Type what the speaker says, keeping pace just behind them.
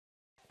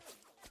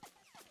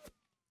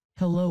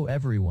Hello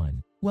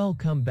everyone.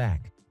 Welcome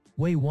back.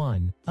 Way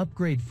 1,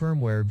 upgrade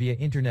firmware via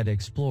Internet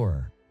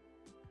Explorer.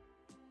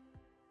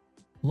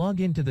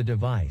 Log into the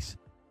device.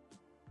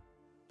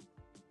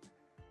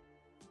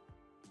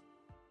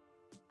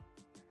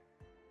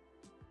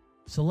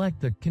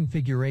 Select the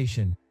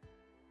configuration.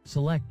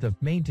 Select the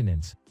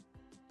maintenance.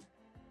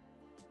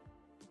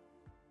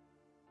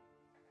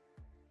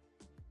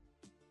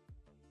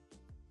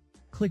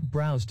 Click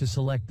Browse to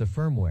select the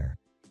firmware.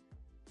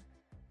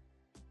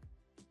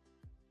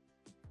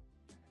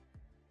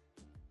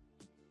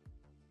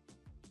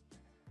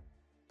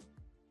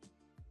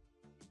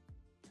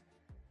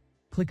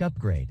 Click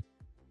Upgrade.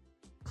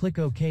 Click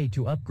OK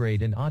to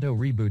upgrade and auto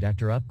reboot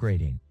after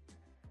upgrading.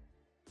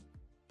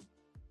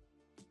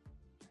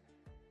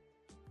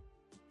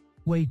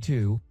 Way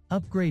 2,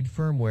 upgrade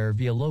firmware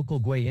via local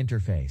GWay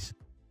interface.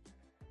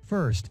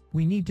 First,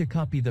 we need to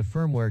copy the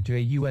firmware to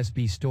a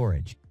USB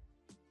storage.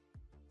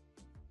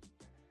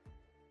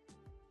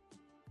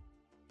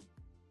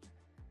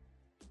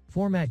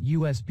 Format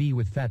USB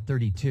with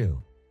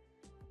FAT32.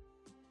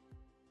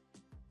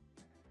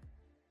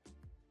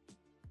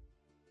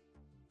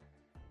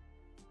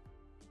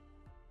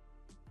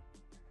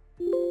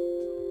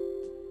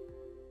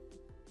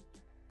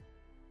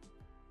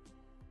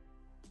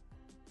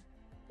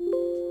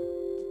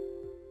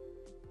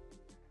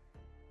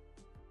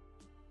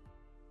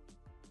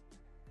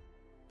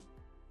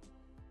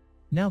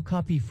 Now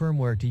copy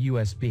firmware to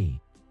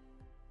USB.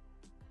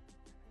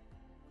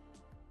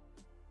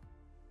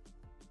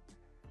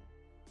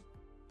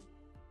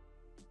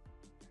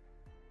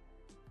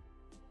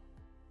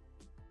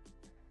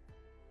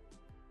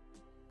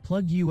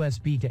 Plug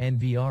USB to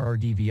NVR or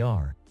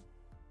DVR.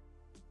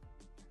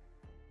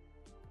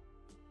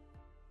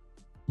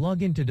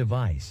 Log into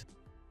device.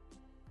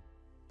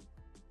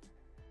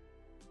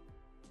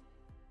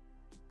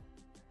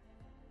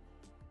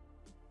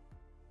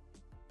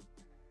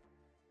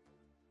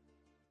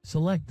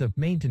 Select the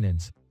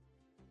maintenance.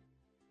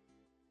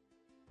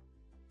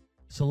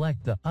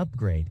 Select the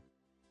upgrade.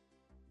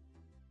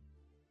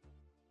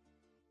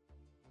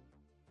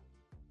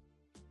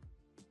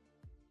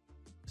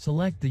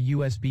 Select the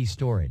USB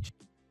storage.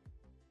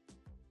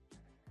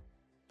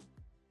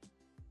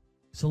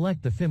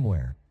 Select the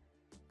firmware.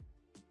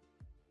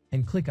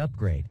 And click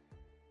Upgrade.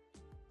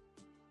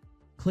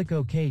 Click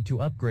OK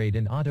to upgrade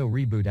and auto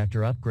reboot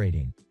after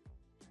upgrading.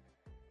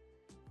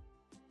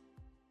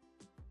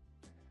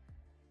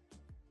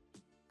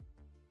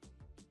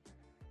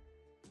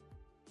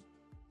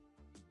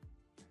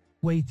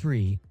 Way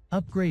 3,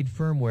 upgrade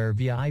firmware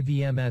via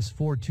IVMS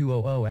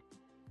 4200.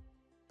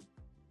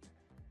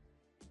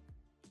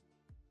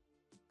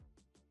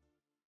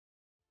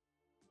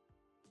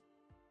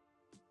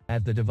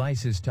 Add the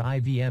devices to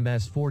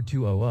IVMS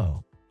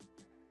 4200.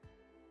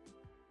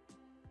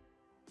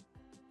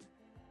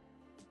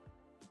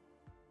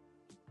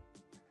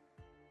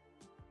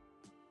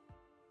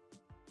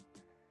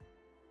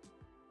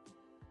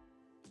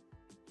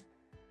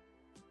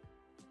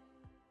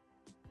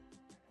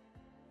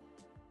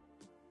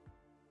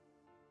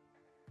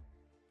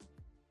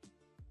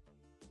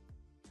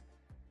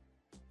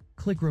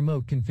 Click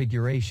Remote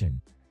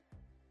Configuration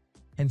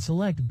and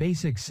select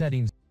Basic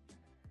Settings.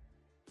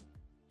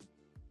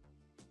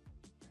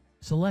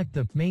 Select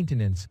the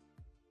Maintenance.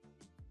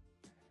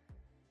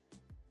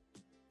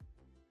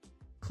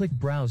 Click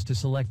Browse to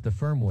select the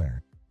firmware.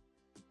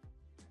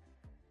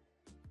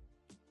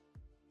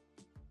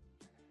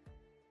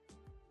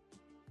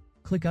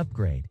 Click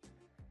Upgrade.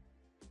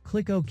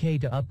 Click OK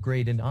to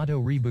upgrade and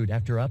auto reboot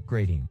after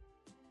upgrading.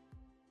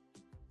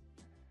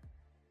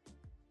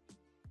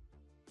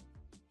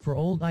 For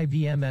old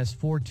IVMS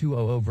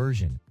 4200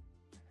 version,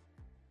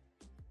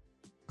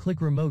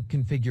 click Remote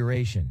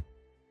Configuration.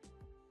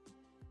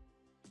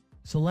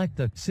 Select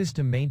the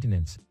System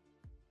Maintenance.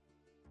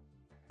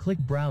 Click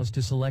Browse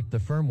to select the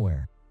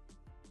firmware.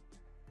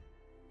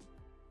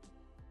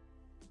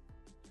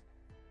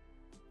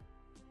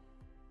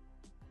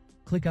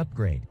 Click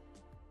Upgrade.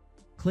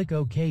 Click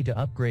OK to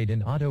upgrade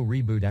and auto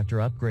reboot after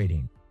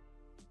upgrading.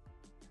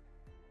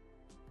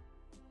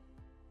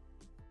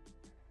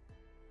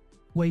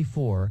 Way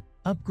 4,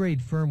 upgrade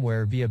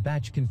firmware via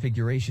batch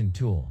configuration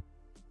tool.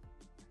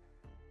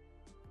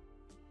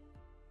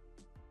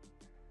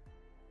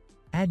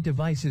 Add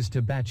devices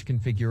to batch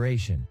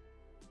configuration.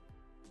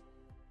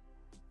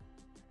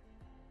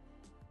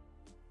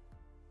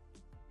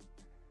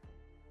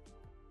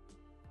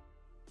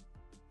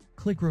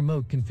 Click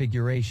Remote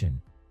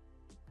Configuration.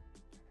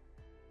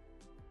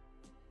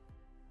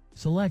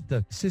 Select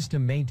the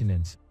System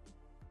Maintenance.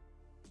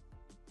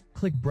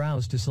 Click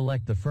Browse to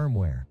select the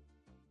firmware.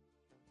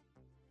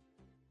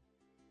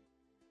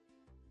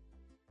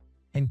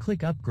 And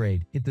click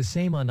Upgrade, it the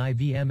same on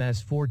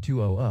IVMS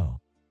 4200.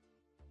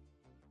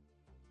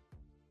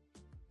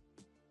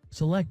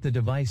 Select the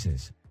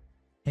devices.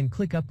 And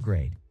click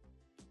Upgrade.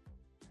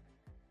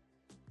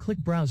 Click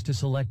Browse to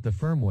select the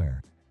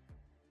firmware.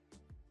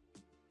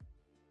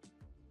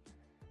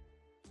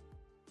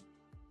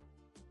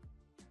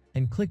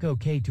 And click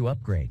OK to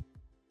upgrade.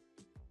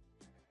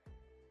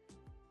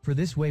 For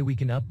this way we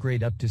can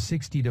upgrade up to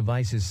 60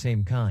 devices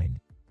same kind.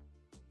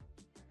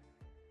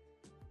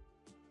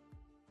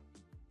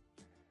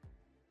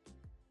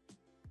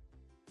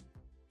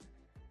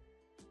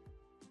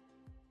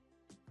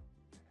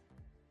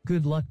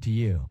 Good luck to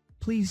you.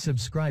 Please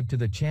subscribe to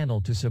the channel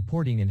to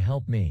supporting and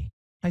help me.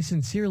 I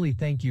sincerely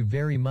thank you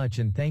very much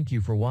and thank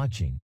you for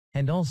watching,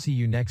 and I'll see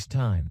you next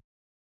time.